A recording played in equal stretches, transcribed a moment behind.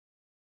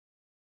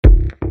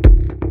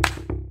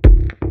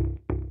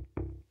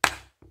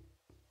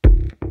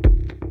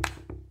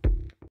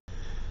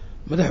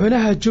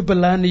madaxweynaha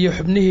Jubbaland iyo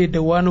xubnihii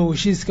dhawaan uu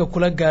heshiiska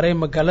kula gaaray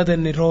magaalada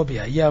Nairobi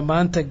ayaa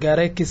maanta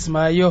gaaray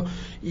Kismaayo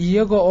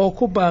iyaga oo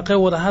ku baaqay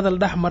wada hadal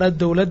dhaxmara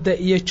dawladda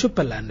iyo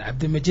Jubbaland.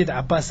 Cabdimajiid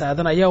Cabbaas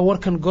Aadan ayaa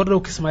warkan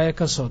goordhow Kismaayo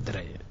ka soo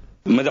diray.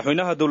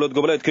 madaxweynaha dawlad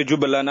goboleedka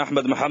Jubbaland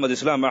Axmed Maxamed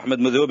Islaam Axmed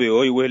Madoobe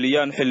oo ay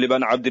weheliyaan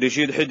xildhibaan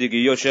Cabdirashiid Xidig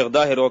iyo Sheekh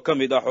Daahir oo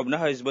kamid ah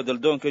xubnaha isbedel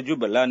doonka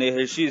Jubbaland ee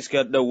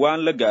heshiiska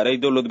dhawaan la gaaray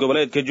dawlad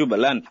goboleedka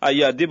Jubbaland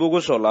ayaa dib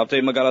ugu soo laabtay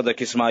magaalada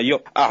Kismaayo.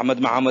 Axmed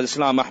Maxamed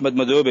Islaam Axmed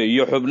Madoobe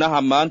iyo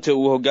xubnaha maanta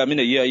uu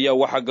hogaaminayay ayaa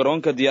waxa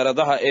garoonka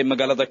diyaaradaha ee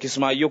magaalada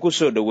Kismaayo ku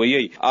soo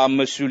dhaweeyay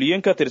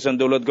mas'uuliyiin ka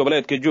tirsan dawlad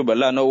goboleedka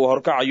Jubbaland oo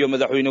horkacayo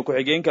madaxweyne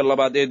ku-xigeenka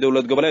labaad ee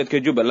dawlad goboleedka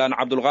Jubbaland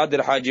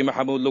Cabdulqaadir Xaaji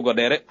Maxamuud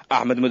Lugadheere.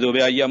 Axmed Madoobe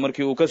ayaa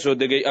markii uu ka soo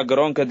degay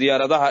garoonka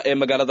diyaaradaha ee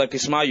magaalada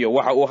Kismaayo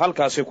waxa uu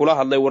halkaasi kula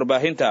hadlay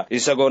warbaahinta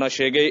isagoona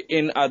sheegay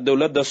in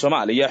dawladda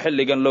Soomaaliya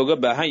xilligan looga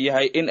baahan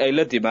yahay in ay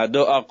la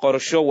timaado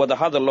qorsho wada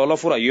hadal loola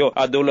furayo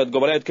dawlad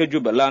goboleedka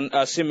Jubbaland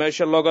si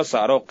meesha looga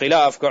saaro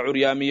khilaafka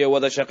curyaamiye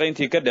wada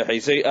shaqayntii ka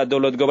dhaxaysay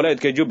dawlad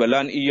goboleedka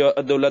Jubbaland iyo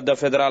dawladda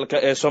federaalka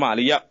ee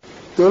Soomaaliya.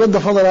 dawladda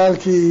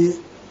federaalkii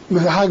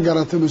maxaa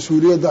garatay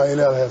mas'uuliyadda ay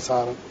leedahay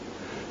saaran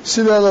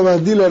sideedaba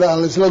hadii la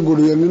dhaxal isla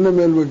guriyo ninna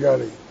meel ma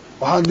gaaray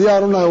waxaan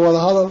diyaar u nahay wada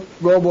hadal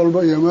goob walba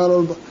iyo meel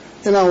walba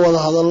inaan wada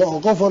hadalno oo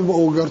qof walba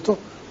uu garto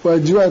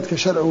waajibaadka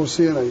sharcigu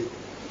siinayo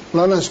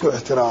lana isku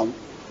ixtiraamo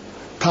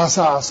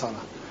taasaa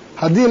asala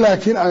haddii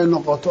laakiin ay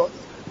noqoto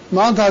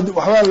maanta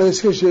waxbaa la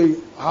iska sheegi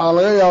waxaa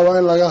laga yaabaa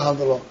in laga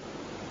hadlo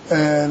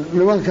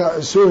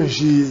nimanka soo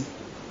heshiiyey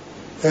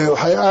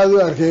waxay aada u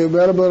arkeen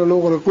meelo badan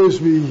lagu qoray qoys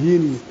bay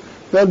yihiin iyo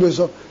meel bay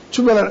soo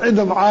Jubbaland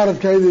cidda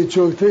mucaaradka ahayd ee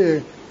joogtay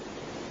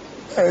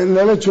ee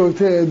nala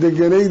joogtay ee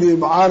deganayd ee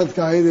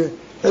mucaaradka ahayd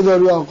cid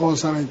walba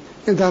aqoonsanayd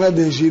intaan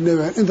hadda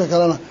heshiinaba inta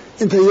kalena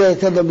inta iyaga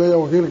ka dambeeya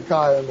wakiilka ka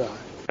hayay.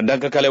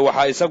 dhanka kale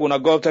waxa isaguna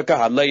goobta ka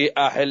hadlay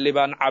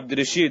xildhibaan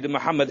Cabdirashiid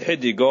Maxamed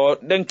Xidig oo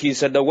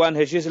dhankiisa dhawaan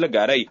heshiis la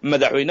gaaray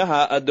madaxweynaha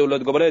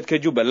dawlad goboleedka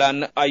Jubbaland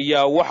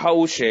ayaa waxa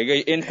uu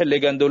sheegay in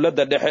xilligan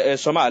dawladda dhexe ee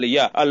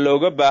Soomaaliya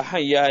looga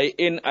baahan yahay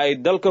in ay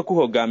dalka ku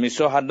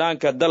hogaamiso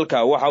hanaanka dalka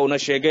waxa uu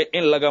sheegay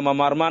in laga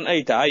maarmaan ay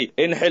tahay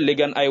in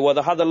xilligan ay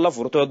wada hadal la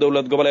furto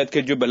dawlad goboleedka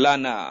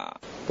Jubbaland.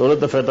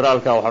 dawladda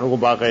federaalka waxaan ugu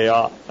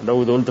baaqayaa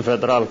dawladda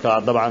federaalka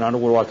dabcan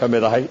anigu waa ka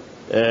mid ahay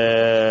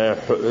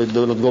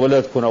dawlad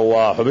goboleedkuna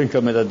waa xubin ka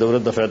mid ah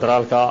dawladda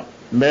federaalka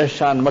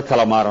meeshaan ma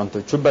kala maaranto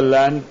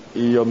Jubbaland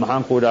iyo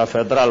maxaan ku idhaa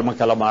federaal ma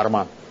kala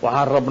maarmaan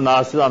waxaan rabnaa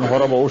sidaan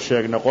horeba u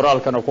sheegnay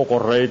qoraalkana ku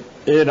qorayd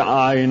in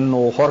aynu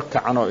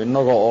horkacno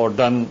inaga oo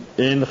dhan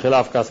in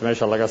khilaafkaas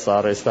meesha laga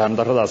saaro isfaham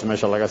darradaas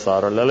meesha laga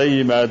saaro lala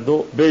yimaado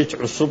beej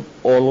cusub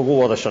oo lagu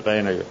wada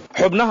shaqaynayo.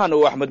 xubnahan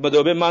uu Axmed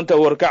Madoobe maanta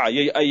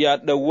warkacayay ayaa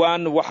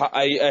dhawaan waxa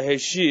ay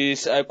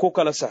heshiis ku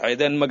kala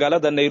saxeedeen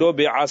magaalada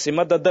Nairobi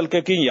caasimadda dalka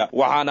Kenya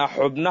waxaana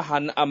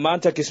xubnahan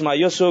maanta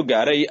Kismaayo soo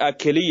gaaray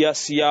kaliya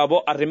siyaabo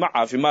arrimo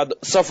caafimaad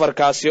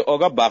safarkaasi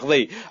oga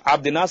baaqday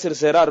Cabdinaasir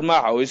Seeraar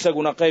maaxa oo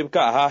isaguna qayb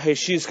ka ah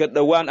heshiiska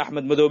dhawaan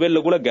Axmed Madoobe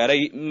lagula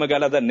gaaray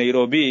magaalada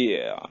Nairobi.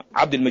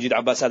 Cabdimajiid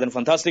Cabbaas Aadan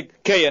Fantastic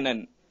KNN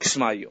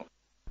Kismaayo.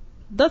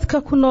 dadka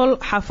ku nool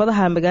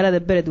xaafadaha magaalada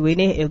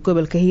Beledweyne ee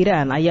gobolka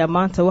Hiiraan ayaa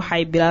maanta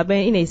waxay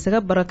bilaabeen inay isaga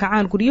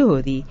barakacaan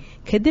guryahoodii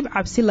kadib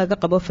cabsi laga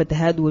qabo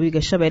fatahaad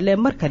webiga Shabeelle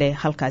mar kale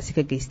halkaasi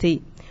ka geystay.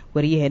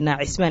 wariyaheena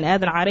Cismaan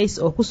Aadan Carays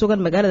oo ku sugan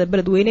magaalada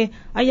Beledweyne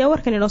ayaa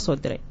warkan inoo soo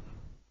diray.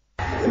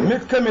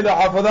 mid ka mid ah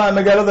xaafadaha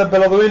magaalada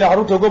Beledweyne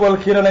xarunta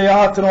gobolka Hiiraan ayaa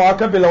haatan waxa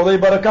ka bilowday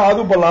barakacaad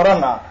u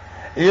ballaaran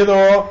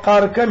iyadoo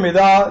qaar ka mid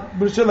ah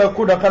bulshada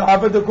ku dhaqan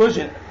xaafadda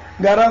Kooshin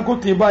gaaraan ku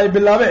tiiba ay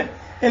bilaabeen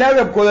in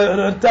agabkooda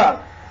xirtaan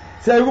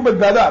si ay ugu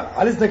badbaadaan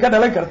halista ka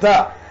dhalan karta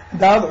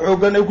daad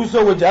xoogan ay ku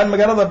soo wajahaan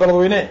magaalada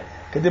Beledweyne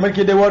kadib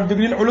markii dhawaan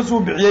digriin culus uu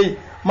bixiyay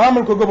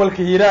maamulka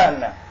gobolka Hiiraan.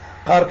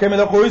 qaar ka mid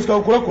ah qoyska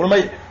oo kula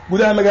kulmay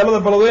gudaha magaalada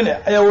Beledweyne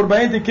ayaa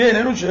warbaahinta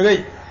Keenan u sheegay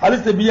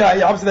halista biyaha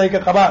iyo cabsida ay ka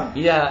qabaan.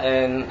 biyaha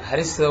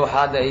halista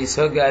waxa ay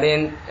soo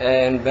gaareen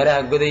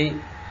baraha goday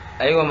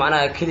ayagoo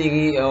macnaha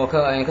kiligii oo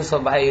ka soo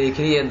baxay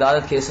kiliya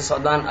daadadka ay soo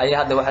socdaan ayaa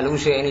hadda waxa lagu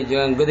sheegay inay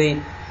joogan goday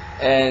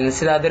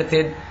sidaa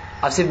darteed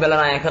cabsi balan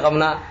ayaan ka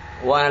qabnaa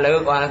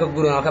waana ka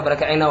gurin oo ka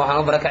barakacayna waxaan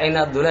u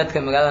barakacayna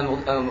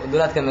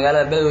dawladka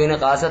magaalada Beledweyne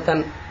qaasatan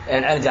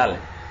ceel jaalle.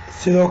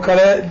 sidoo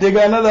kale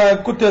deegaanada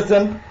ku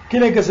tirsan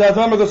kilinka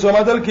saafamada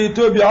Soomaaliya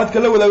Itoobiya codka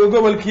la wadaago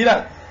gobolka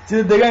Hiiraan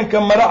sida deegaanka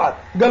Maracad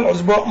gal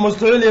cusbo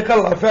Mustaciil iyo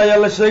Qalaf ayaa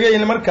la sheegay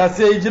in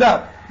markaasi ay jiraan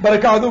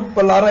barakaad u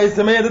ballaaran ay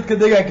sameeyeen dadka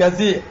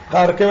deegaankaasi.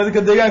 qaar ka mid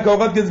ah deegaanka oo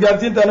qadka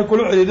isgaarsiinta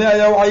kula xiriireen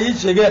ayaa waxay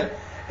sheegeen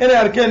inay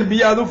arkeen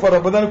biyo aad u fara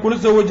badan kuna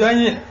soo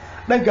wajahan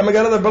dhanka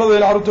magaalada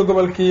Beledweyne xarunta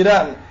gobolka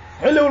Hiiraan.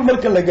 xilli uu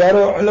marka la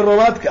gaaro xilli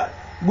roobaadka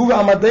guga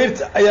ama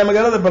dayrta ayaa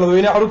magaalada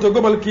Beledweyne xarunta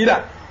gobolka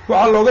Hiiraan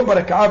waxaa looga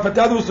barakacaa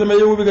fatahaad uu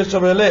sameeyay webiga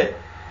Shabeelle.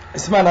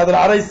 Cismaan Aadan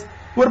Carays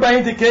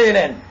warbaahinta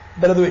KNN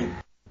Beledweyne.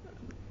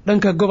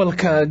 dhanka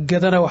gobolka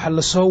Gadana waxaa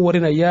la soo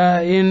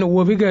warinayaa in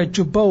webiga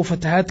Jubba uu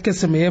fatahaad ka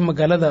sameeyay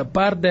magaalada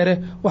Baardheere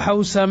waxa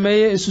uu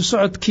saameeyay isu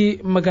socodkii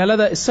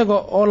magaalada isaga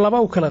oo laba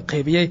u kala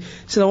qaybiyay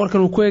sida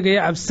warkan uu ku eegay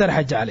Cabdisar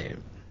Xajaale.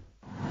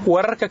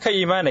 wararka ka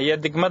imaanaya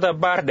degmada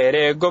Baardheere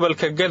ee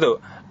gobolka Gado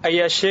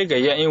ayaa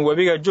sheegaya in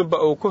webiga Jubba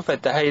uu ku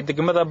fatahay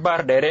degmada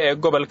Baardheere ee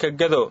gobolka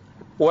Gado.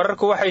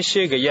 wararku waxay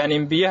sheegayaan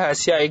in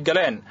biyahaasi ay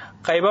galeen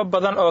qaybo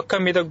badan oo ka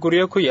mid ah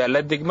guryo ku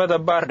yaala degmada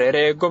Baardheere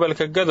ee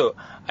gobolka Gado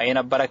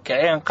ayna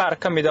barakaceen qaar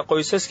ka mid ah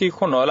qoysaskii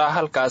ku noolaa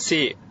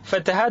halkaasi.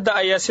 Fatahaadda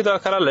ayaa sidoo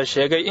kale la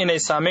sheegay inay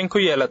saameyn ku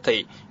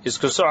yeelatay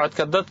isku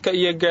socodka dadka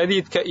iyo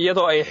gaadiidka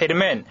iyadoo ay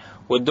xirmeen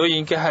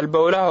wadooyinka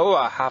halbowlaha u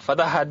ah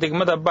xaafadaha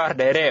degmada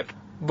Baardheere.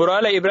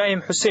 Buraale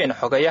Ibraahim Xuseen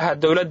xogayaha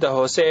dawladda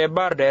hoose ee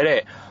Baardheere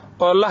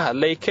oo la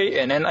hadlay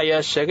KNN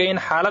ayaa sheegay in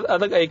xaalad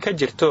adag ay ka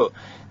jirto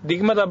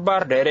degmada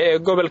Baardheere ee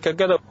gobolka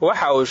Gado.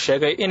 waxa uu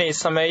sheegay inay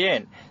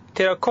sameeyeen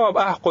tirakoob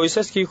ah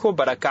qoysaskii ku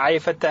barakacay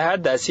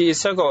fatahaadaasi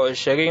isaga oo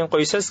sheegay in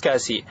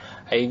qoysaskaasi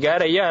ay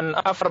gaarayaan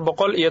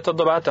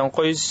 470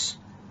 qoys.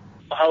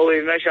 waxa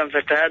weey meeshan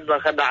fatahaad baa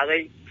ka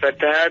dhacday,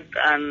 fatahaad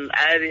aan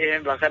caadi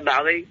ahayn baa ka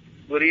dhacday,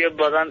 guryo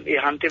badan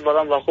iyo hanti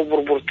badan baa ku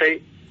burburtay.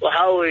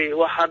 waxa weey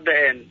wax hadda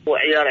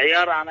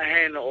ciyaar aan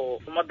ahayn oo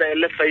umada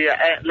la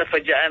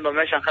fajaceen ba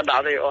meeshan ka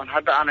dhacday oo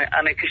hadda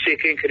aan ka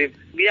sheekeyn karin.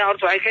 biyaha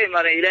horta waxay ka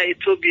imaadeen ilaa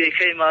Ethiopia ay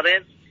ka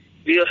imaadeen,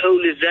 biyo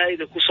xawli zaid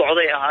ku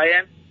socday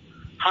ahaayeen.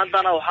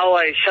 haddana waxa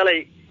weey shalay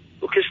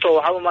kastoo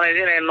waxa u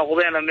maleeyay inay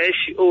noqdeen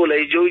meeshii oo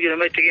ay joogeen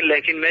ma tagin,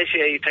 laakiin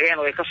meeshii ay tageen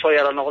way ka soo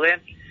yara noqdeen.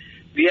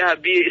 biyaha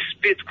biyo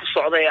speed ku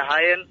socday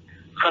ahaayeen.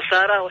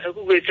 khasaaraha waxay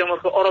ku geysteen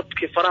marka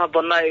orodkii faraha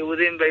badnaa ay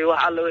wadeen bay wax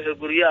alla wixii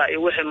guryaha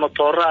iyo wixii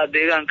matoorada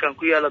deegaankan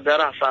ku yaala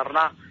beeraha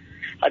saarnaa.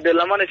 hadii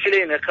lamana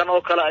filayna kan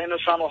oo kale inuu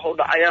saan wax u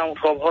dhacayaan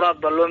roob horaad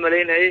baa loo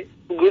maleynayay.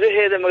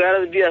 gudaheeda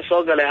magaalada biyaha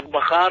soo galeen,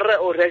 bakhaare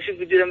oo raashin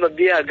ku jireen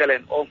biyaha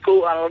galeen oo kow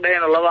aan la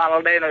dhayn oo laba aan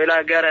la dhayn oo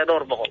ilaa gaaray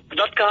 200.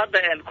 dadka hadda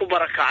ku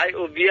barakacay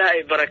oo biyaha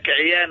ay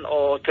barakaciyeen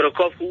oo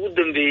telekoobka ugu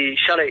dambeeyay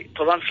shalay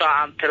 10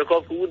 saacan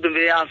telekoobka ugu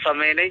dambeeyay aan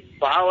sameynay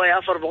waxa way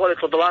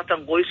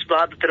 470 qoys baa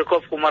hadda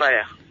telekoobku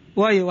maraya.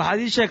 waayo waxaad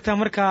ii sheegtaa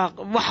marka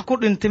wax ku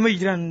dhintay ma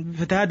jiraan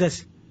fatahaadaas?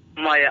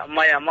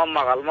 maya ma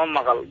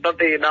maqal dad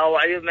ay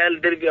dhaawacyo meel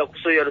derbi ah ku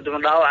soo yardo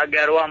dhaawac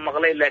gaar waa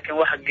maqlay, laakiin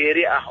wax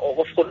geeri ah oo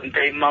qof ku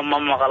dhintay ma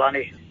maqal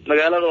ani.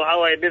 magaalada waxa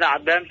way dhinaca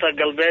daanta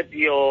galbeed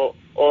iyo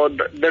oo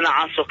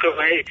dhinaca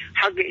Sokoy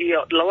xagga iyo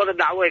labada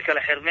dhinac way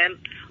kala xirmeen.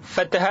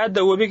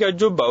 fatahaadda webiga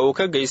Jubba uu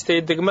ka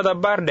geystay degmada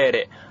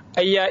Baardheere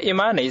ayaa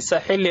imaanaysa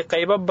xilli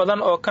qaybo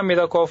badan oo ka mid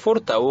ah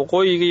koonfurta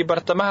waqooyiga iyo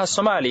bartamaha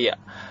Soomaaliya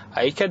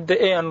ay ka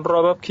da'een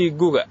roobabkii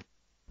guga.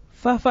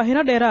 faahfaahin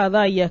dheeraad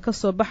ah ayaa ka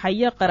soo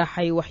baxaya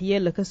qaraxay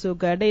waxyeello ka soo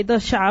gaadhay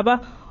dad shacab ah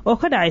oo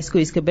ka dhacay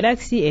isgoyska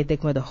Balaaksi ee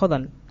degmada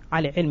Hodan.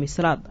 Cali Cilmi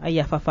Salaad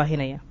ayaa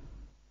faahfaahinaya.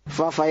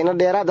 faahfaahin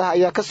dheeraad ah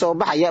ayaa ka soo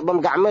baxaya bam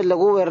gacmeed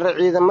lagu weeraray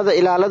ciidamada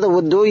ilaalada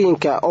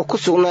wadooyinka oo ku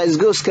sugnaa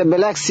isgoyska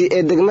Balaaksi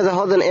ee degmada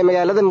Hodan ee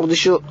magaalada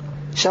Muqdisho.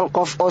 5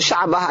 qof oo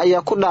shacab ah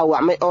ayaa ku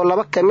dhaawacmay oo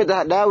 2 ka mid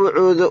ah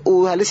dhaawacooda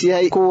uu halis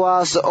yahay,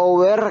 kuwaas oo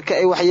weerarka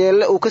ay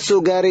waxyeello uu ka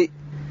soo gaaray.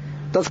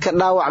 dadka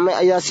dhaawacmay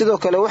ayaa sidoo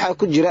kale waxa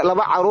ku jira 2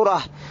 caruur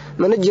ah,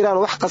 mana jiraan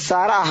wax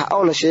khasaare ah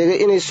oo la sheegay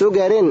inay soo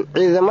gaareen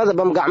ciidamada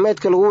bam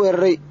gacmeedka lagu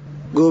weeraray.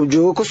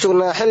 goobjooga ku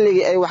sugnaa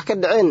xilligii ay wax ka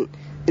dhaceen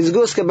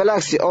isgooska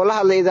Balaaksi oo la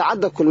hadlay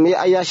idaacadda Kulmiye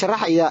ayaa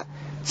sharaxaya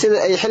sida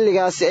ay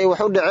xilligaasi ay wax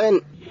u dhaceen.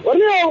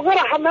 ورنيه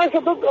وقرح الناس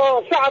ضد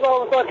شعب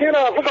ومساكين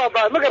فقط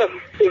مقرب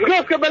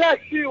إسقاط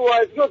كبلاكسي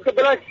وإسقاط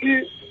كبلاكسي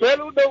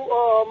مالو دو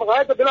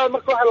مقاعد بلاد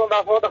مركو حلو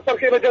ضعفه دكتور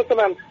كيما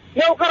جلسمان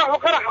لو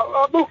قرح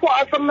ضلكو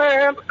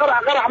عصمين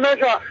قرح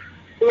ماشا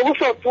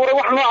وقصة طورة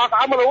وحنا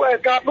عملوا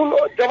قاعدون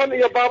جبن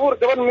يا بابور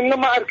جبن من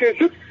ما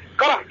أركيسد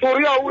قرح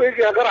سوريا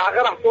وإيجا قرح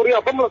سوريا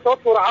ضمن صوت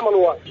طورة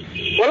عملوا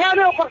والله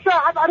أنا قرشا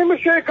حد أنا مش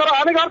شيء كرا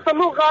أنا قرت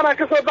اللوغ أنا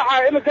كسر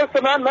بحا إنه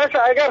جلسمان ماشا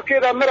أجار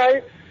كذا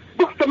مرعي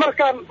دكتور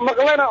مركان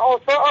مغلنا أو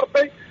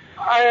صارتي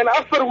أنا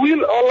أفر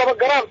ويل الله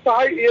بجرام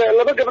صحي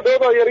لما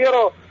جبدوا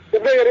يريرو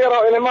جبدوا يريرو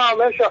إن ما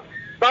ماشى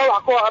طالع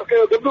قوة أركي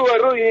جبدوا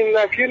الرؤين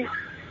لكن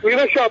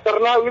وينشا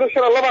درنا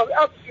وينشا الله ما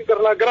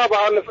أقدرنا جرابة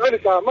عن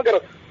فعلتها ما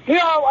جرب هي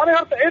أنا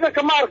هرت عيدا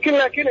كما أركين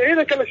لكن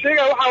عيدا كل شيء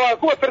وحوا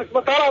قوة ترس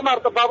مطارة ما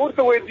أرت بابور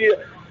تويدي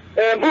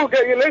بوجا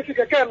ليش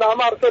كان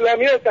ما أرت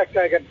لامية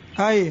تكتاجن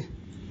هاي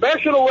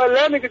باشر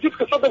ولا جيت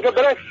كصدق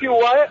بلاش في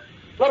واي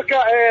مركا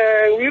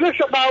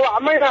وينشا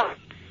وعمينا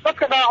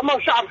dadka dhaawacmo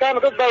shacabkaana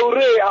dad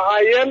baawureey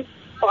ahaayeen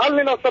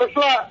halina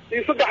sarfaa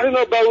iyo 3 nin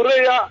oo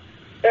baawureey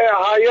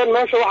ahaayeen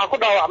meesha waxa ku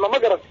dhaawacma ma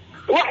garan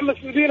wax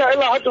mas'uuliyiin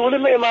ilaa hadda wali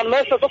ma imaan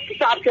meesha dadka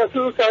shacabka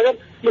soo taagan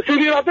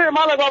mas'uuliyiin hadda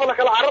imaan baaba la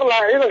kala carar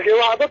lahaa ciidanka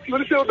waa dadkii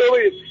wali soo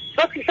dhaweeyay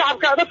dadka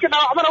shacabka dadka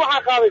dhaawacmana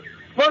waxa qaaday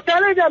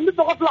mootaaleeda mid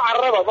qof la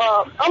carraba ba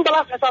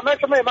ambalaas xitaa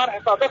meesha ma imaan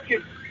xitaa dadkii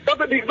dad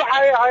dhiig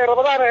baxay ay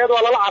rabadaan ay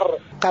wala carar.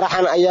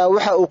 qaraxan ayaa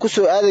waxa uu ku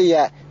soo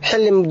aadayaa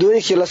xilli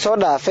mudooyinkii la soo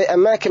dhaafay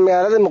ammaanka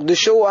magaalada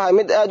Muqdisho oo ah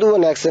mid aad u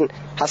wanaagsan,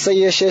 hase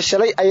yeeshee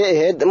shalay ayay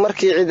ahayd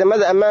markii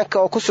ciidamada ammaanka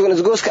oo ku sugan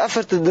isgooska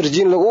 4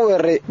 darjiin lagu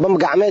weeraray bam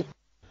gacmeed.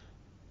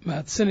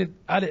 mahadsanid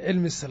Cali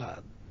Cilmi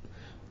Salaad.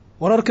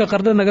 wararka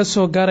qarda naga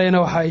soo gaarayna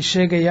waxa ay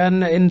sheegayaan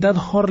in dad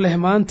hor leh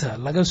maanta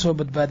laga soo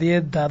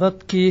badbaadiyay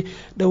daadadkii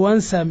dhawaan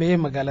saameeyay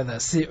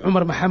magaaladaasi.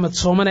 Cumar Maxamed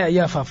Soomane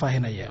ayaa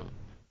faahfaahinaya.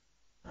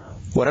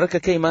 wararka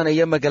ka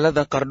imaanaya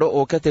magaalada Qardho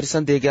oo ka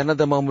tirsan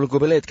deegaanada maamul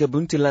goboleedka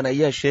Puntland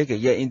ayaa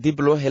sheegaya in dib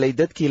loo helay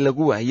dadkii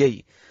lagu waayay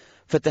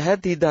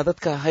fatahaadii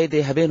daadadka ahayd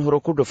ee habeen hore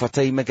ku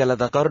dhufatay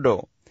magaalada qardho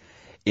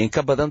in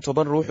ka badan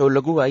 10 ruux oo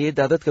lagu waayay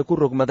daadadka ku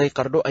rogmaday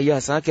qardho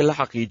ayaa saaki la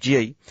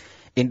xaqiijiyey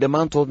in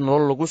dhammaantood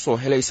nolol lagu soo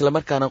helay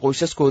islamarkaana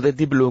qoysaskooda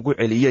dib loogu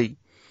celiyey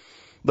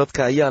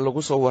dadka ayaa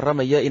lagu soo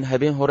warramaya in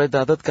habeen hore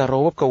daadadka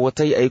roobabka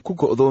watay ay ku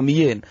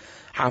go'doomiyeen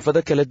xaafado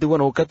kala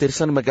duwan oo ka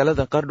tirsan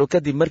magaalada qardho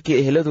kadib markii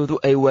ehladoodu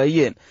ay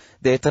waayeen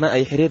deetana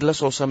ay xiriir la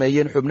soo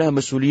sameeyeen xubnaha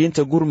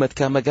mas-uuliyiinta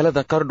gurmadka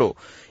magaalada qardho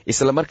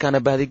islamarkaana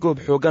baadigoob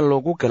xoogan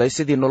loogu galay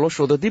sidii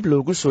noloshooda dib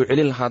loogu soo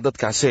celin lahaa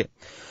dadkaasi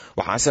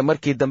waxaase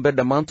markii dambe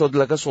dhammaantood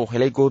laga soo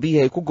helay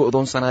goobihii ay ku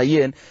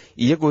go'doonsanaayeen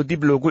iyagoo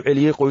dib loogu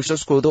celiyey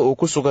qoysaskooda oo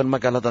ku sugan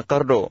magaalada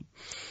qardho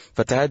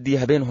fatahaadii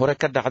habeen hore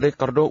ka dhacday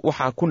qardho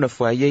waxaa ku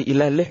nafwaayey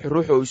ilaa 6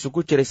 ruux oo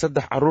isugu jiray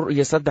 3 carruur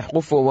iyo 3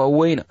 qof oo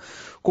waaweyn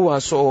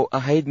kuwaas oo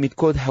ahayd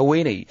midkood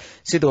haweenay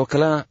sidoo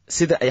kale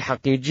sida ay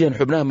xaqiijiyeen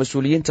xubnaha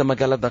mas-uuliyiinta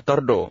magaalada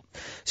qardho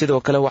sidoo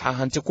kale waxaa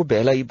hanti ku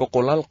beelay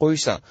 100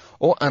 qoysa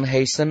oo aan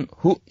haysan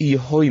hu iyo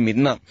hoy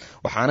midna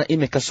waxaana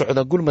imika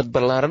socda gulmad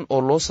ballaaran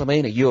oo loo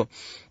samaynayo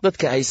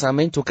dadka ay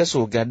saamayntu ka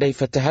soo gaadhay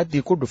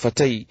fatahaadii ku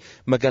dhufatay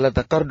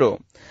magaalada qardho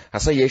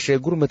hase yeeshee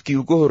gurmadkii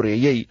ugu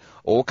horreeyey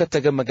oo ka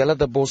taga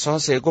magaalada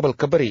boosaaso ee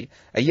gobolka bari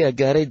ayaa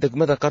gaaray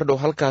degmada qardho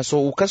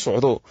halkaasoo uu ka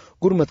socdo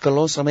gurmadka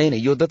loo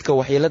samaynayo dadka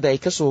waxyeelada ay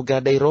ka soo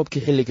gaadhay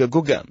roobkii xilliga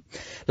goga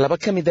 2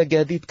 ka mid a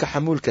gaadiidka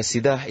xamuulka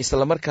sida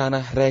islamarkaana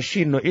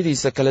raashiin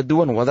noocyadiisa kala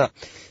duwan wada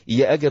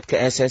iyo agabka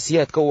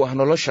aasaasiyaadka u ah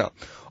nolosha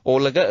oo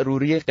laga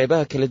aruuriyey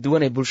qaybaha kala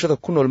duwan ee bulshada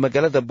ku nool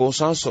magaalada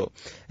boosaaso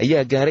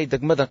ayaa gaaray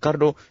degmada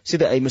qardho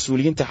sida ay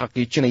mas-uuliyiinta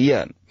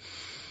xaqiijinayaan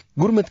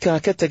gurmadka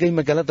ka tagay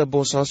magaalada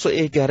boosaaso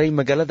ee gaaray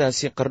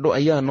magaaladaasi qardho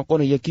ayaa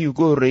noqonaya kii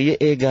ugu horreeyay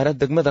ee gaara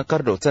degmada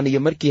qardho tan iyo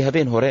markii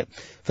habeen hore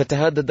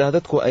fatahaadda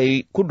daadadku ay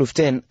ku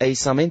dhufteen ay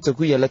saamaynta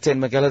ku yeelateen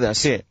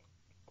magaaladaasi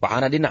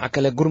waxaana dhinaca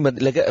kale gurmad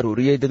laga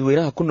aruuriyey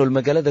dadweynaha ku nool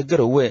magaalada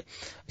garowe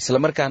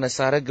islamarkaana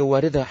saare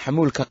gawaarida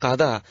xamuulka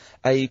qaadaha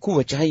ay ku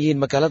wajahan yihiin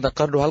magaalada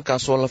qardho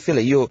halkaasoo la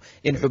filayo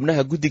in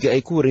xubnaha guddiga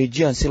ay ku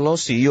wareejiyaan si loo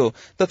siiyo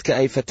dadka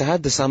ay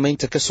fatahaadda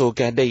saamaynta ka soo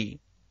gaadhay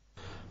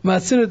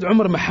mahadsanid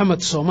cumar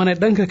maxamed soomane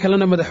dhanka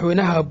kalena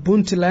madaxweynaha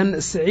puntland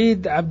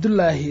siciid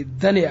cabdulaahi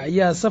dani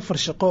ayaa safar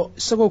shaqo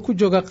isagoo ku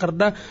jooga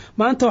qardha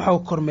maanta waxa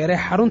uu kormeeray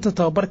xarunta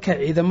tababarka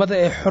ciidamada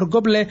ee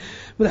xorgoble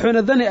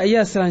madaxweyne dani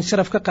ayaa salaan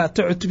sharaf ka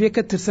qaatay cutubyo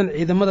ka tirsan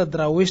ciidamada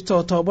daraawiishta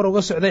oo tababar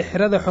uga socday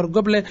xirada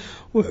xorgoble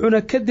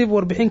wuxuuna kadib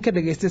warbixin ka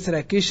dhageystay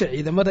saraakiisha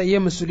ciidamada iyo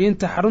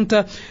mas-uuliyiinta xarunta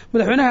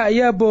madaxweynaha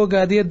ayaa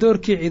boogaadiyay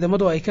doorkii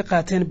ciidamadu ay ka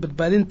qaateen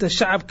badbaadinta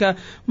shacabka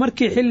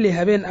markii xilli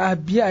habeen ah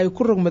biyo ay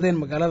ku rogmadeen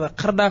magaalada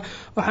qardha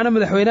waxaana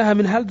madaxweynaha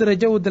min hal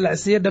darajo uu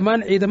dalacsiiyey dhammaan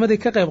ciidamadii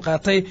ka qayb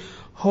qaatay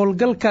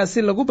howlgalkaasi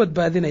lagu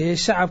badbaadinayay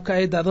shacabka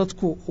ay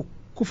daadadku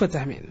ku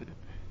fatahmeen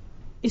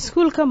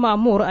iskuulka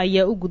maamuur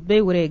ayaa u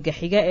gudbay wareega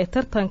xiga ee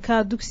tartanka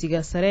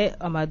dugsiga sare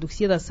ama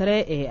dugsiyada sare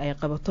ee ay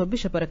qabato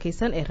bisha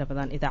barakeysan ee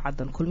Ramadaan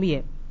idaacadan kulmiye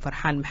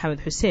Farxaan Maxamed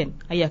Xuseen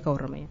ayaa ka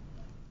waramaya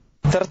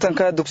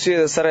tartanka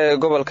dugsiyada sare ee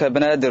gobolka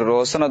Banaadir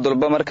oo sanad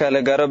walba marka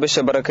la gaaro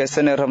bisha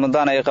barakeysan ee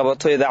Ramadaan ay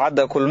qabato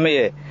idaacada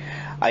kulmiye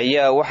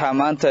ayaa waxaa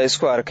maanta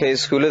isku arkay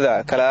iskuulada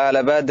kala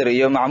Alabaadir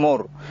iyo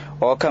Macmuur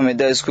oo ka mid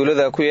ah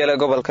iskuulada ku yaala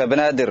gobolka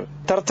Banaadir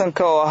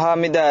tartanka oo ahaa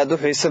mid aad u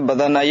xiiso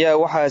badan ayaa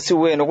waxaa si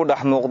weyn ugu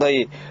dhex muuqday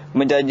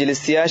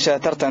majaajilistayaasha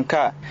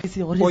tartanka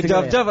oo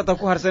jaafta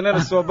ku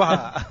harsaneen soo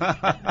baxa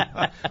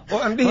oo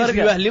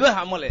andhiis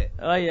libaha male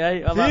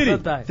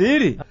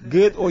fiiri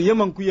geed oo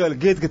Yemen ku yaal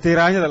geedka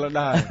Tiraanyada la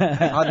dhahay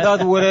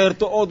hadaad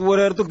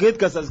wareerto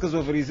geedkaas iska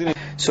soo fariisinay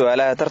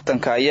su'aalaha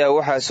tartanka ayaa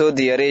waxaa soo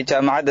diyaariyay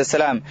jaamacadda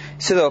Salaam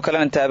sidoo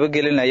kale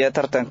taabagelinaya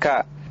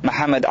tartanka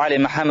Maxamed Cali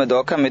Maxamed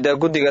oo ka mid ah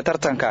guddiga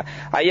tartanka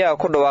ayaa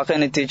ku dhawaaqay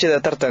natiijada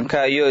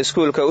tartanka iyo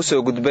iskuulka u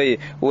soo gudbay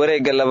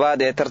wareegga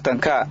labaad ee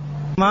tartanka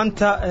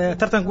maanta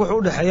tartanku wuxuu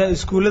u dhaxeeyaa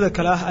iskuulada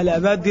kala ah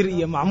Al-Abaadir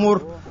iyo Macmuur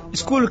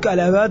iskuulka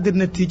Al-Abaadir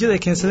natiijada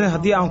keensadeen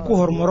hadii aan ku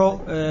hormaro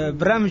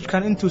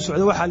barnaamijkan intuu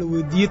socdo waxa la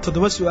weydiiyay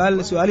 7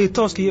 su'aalihii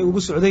tooska iyo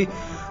ugu socday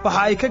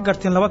waxa ay ka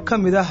garteen 2 ka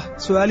mid ah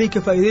su'aalihii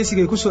ka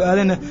faa'iideysiga ay ku soo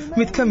aadeen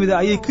mid ka mid ah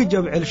ayay ka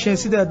jawaab celsheen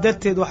sidaa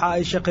darteed waxa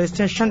ay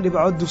shaqaysteen 5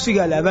 dhibcood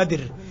dugsiga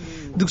Al-Abaadir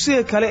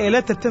dugsiga kale ee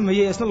la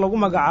tartamayay isna lagu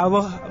magacaabo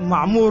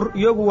Macmuur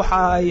iyagu waxa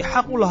ay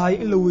xaq u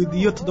lahaayeen in la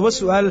weydiiyo 7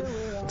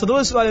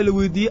 su'aal la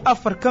weydiiyay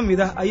 4 ka mid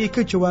ah ayay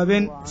ka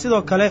jawaabeen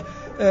sidoo kale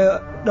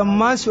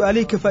dhammaan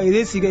su'aalihii ka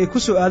faa'iideysiga ay ku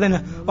soo aadeen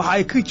waxa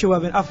ay ka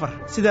jawaabeen 4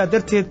 sidaa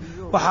darteed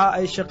waxa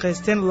ay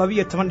shaqaysteen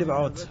 12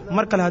 dhibcood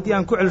mar kale hadii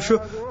aan ku celsho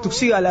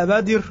dugsiga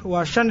Al-Abaadir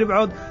waa 5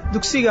 dhibcood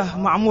dugsiga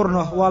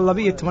Macmuurna waa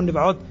 12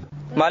 dhibcood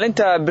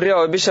maalinta biri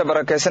oo bisha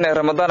barakeysan ee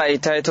Ramadaan ay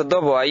tahay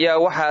 7 ayaa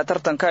waxaa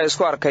tartanka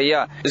isku arkaya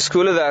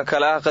iskuulada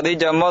kala ah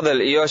Khadiija Model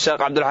iyo Sheekh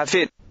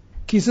Cabdulxafiid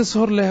kiisas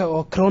hor leh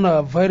oo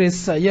coronavirus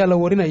ayaa la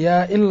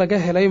warinayaa in laga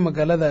helay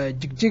magaalada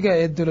Jigjiga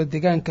ee dowlad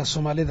deegaanka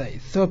Soomaalida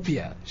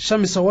Ethiopia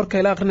Shamisa warka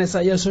ila aqrinaysa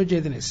ayaa soo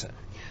jeedinaysa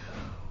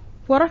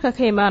wararka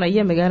ka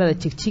imaanaya magaalada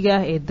Jigjiga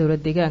ee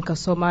dowlad deegaanka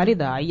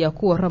Soomaalida ayaa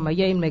ku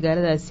waramaya in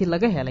magaaladaasi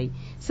laga helay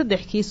 3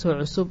 kiis oo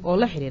cusub oo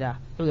la xiriira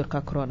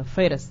cudurka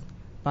coronavirus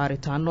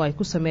baaritaano ay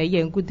ku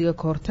sameeyeen guddiga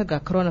kahortaga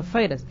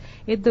coronavirus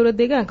ee dowlad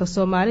deegaanka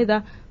Soomaalida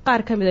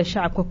qaar ka mid ah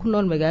shacabka ku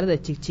nool magaalada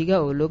Jigjiga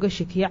oo looga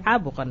shakiyay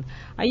caabuqan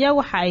ayaa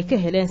waxa ay ka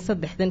heleen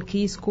 3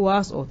 kiis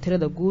kuwaas oo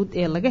tirada guud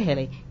ee laga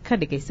helay ka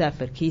dhigaysa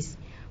 4 kiis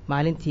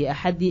maalintii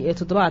Axadii ee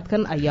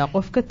toddobaadkan ayaa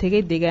qof ka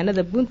tagay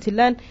deegaanada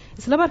Puntland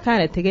isla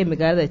markaana tagay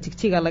magaalada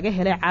Jigjiga laga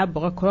helay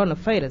caabuqa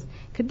coronavirus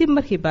kadib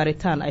markii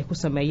baaritaan ay ku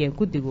sameeyeen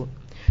guddigu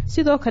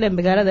sidoo kale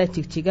magaalada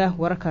Jigjiga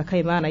wararka ka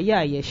imaanaya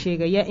ayaa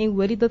sheegaya in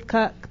wali dad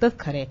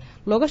kale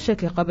looga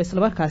shaki qabo isla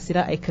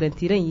markaasina ay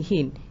karantiiran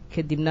yihiin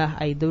kadibna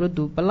ay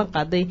dawladdu ballan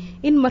qaaday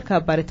in marka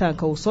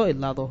baaritaanka uu soo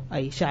idlaado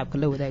ay shacabka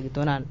la wadaagi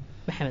doonaan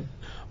maxamed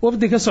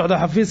wafdi ka socda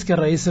xafiiska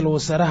ra'iisul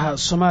wasaaraha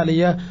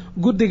Soomaaliya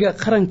guddiga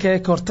qaranka ee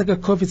kahortaga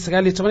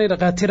COVID-19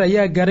 dhaqaatiir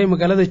ayaa gaaray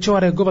magaalada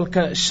Jowhar ee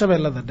gobolka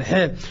Shabeellada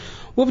Dhexe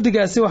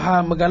wafdigaasi waxaa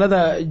magaalada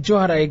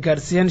Jowhar ay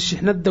gaarsiiyeen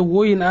shixnad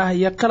dawooyin ah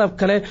iyo qalab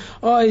kale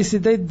oo ay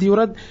siday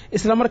diyaarad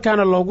isla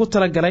markaana loogu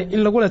talagalay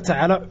in lagu la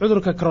tacaalo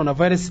cudurka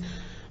coronavirus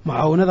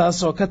macaawinadaas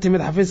oo ka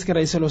timid xafiiska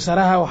ra'iisul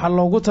wasaaraha waxaa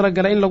loogu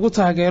talagalay in lagu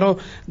taageero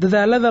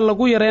dadaalada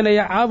lagu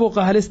yareynayo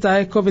caabuqa halista ah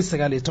ee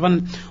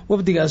COVID-19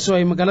 wafdigaas oo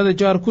ay magaalada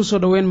Jowhar ku soo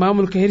dhaweyn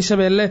maamulka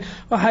Hirshabeelle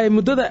waxa ay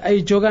muddada ay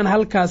joogaan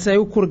halkaas ay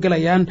u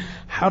kurgalayaan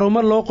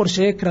xarumo loo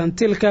qorsheeyay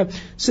karantiilka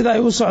sida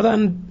ay u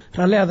socdaan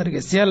raalliyaha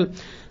dhageystayaal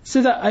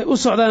sida ay u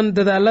socdaan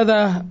dadaalada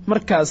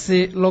markaasi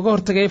looga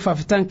hortagay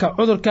faafitaanka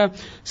cudurka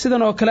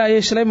sidan oo kale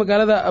ayay shalay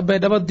magaalada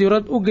Baydhabo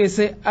diyaarad u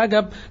geysay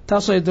agab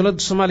taasoo ay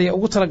dowladda Soomaaliya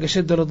ugu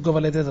talagashay dowlad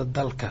goboleedyada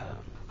dalka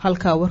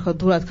halka warka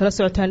duulaad kala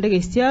socotaan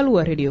dhageystayaal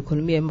waa radio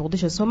kulmiye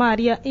Muqdisho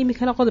Soomaaliya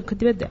imikana qodobka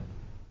dibadda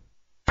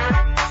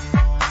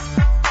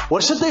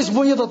warshada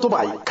isbuunyada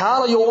Dubai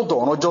kaalayo u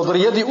doono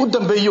joodariyadii u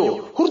dambeeyo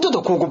hurdada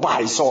kuugu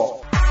baxayso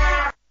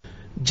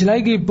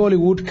jilaagii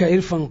Bollywoodka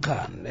Irfan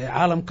Khan ee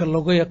caalamka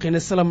looga yaqaan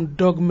Salam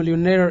Dog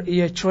Millionaire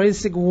iyo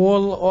Tracy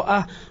Wall oo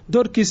ah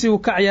doorkiisii uu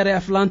ka ciyaaray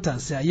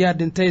aflaantaasi ayaa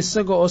dhintay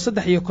isaga oo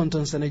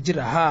 53 sano jir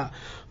ahaa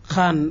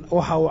Khan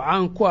waxa uu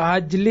caan ku ahaa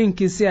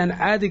jiliinkiisii aan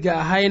caadiga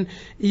ahayn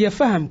iyo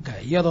fahamka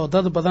iyadoo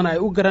dad badan ay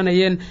u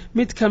garanayeen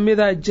mid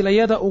kamida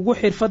jilayada ugu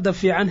xirfada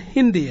fiican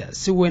Hindiya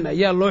si weyn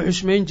ayaa loo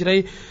xushmeyn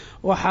jiray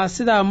waxaa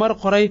sidaa mar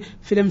qoray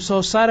filim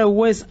soo saare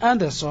Wes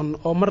Anderson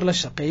oo mar la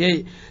shaqeeyay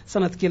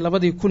sanadkii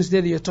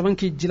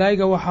 2018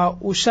 jilayga waxa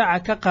uu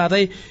shaaca ka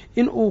qaaday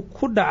in uu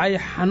ku dhacay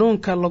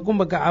xanuunka lagu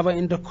magacaabo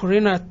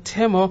endocrine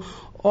tumor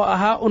oo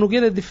ahaa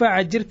unugyada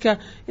difaaca jirka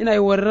in ay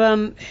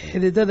weeraraan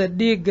xididada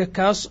dhiigga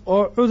kaas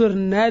oo cudur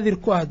naadir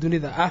ku ah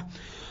dunida ah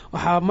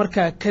waxaa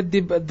markaa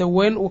kadib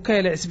daweyn uu ka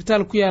helay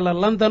isbitaal ku yaala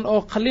London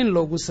oo qalliin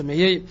loogu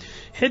sameeyay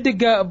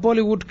xidigaha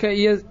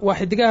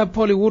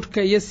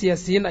Bollywoodka iyo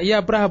siyaasiyiin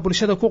ayaa baraha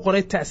bulshada ku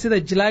qoray tacsida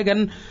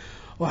jilaagan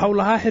waxa uu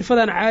lahaa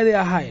xirfadan caadi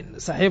ahayn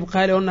saaxiib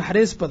qaali oo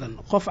naxariis badan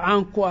qof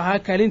caan ku ahaa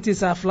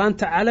kaalintiisa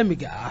aflaanta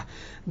caalamiga ah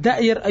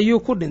da'yar ayuu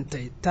ku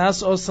dhintay taas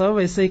oo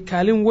sababaysay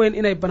kaalin weyn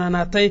inay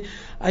banaanaatay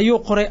ayuu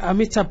qoray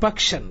Amitabh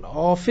Bachchan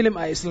oo filim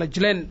ay isla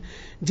jileen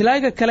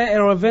jilaaga kale ee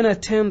Raveena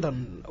Tandon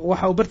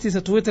waxa uu bartiisa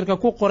Twitterka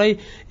ku qoray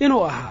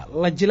inuu ahaa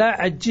la jilaa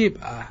cajiib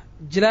ah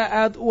jilaa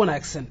aad u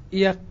wanaagsan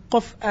iyo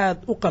qof aad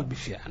u qalbi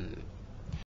fiican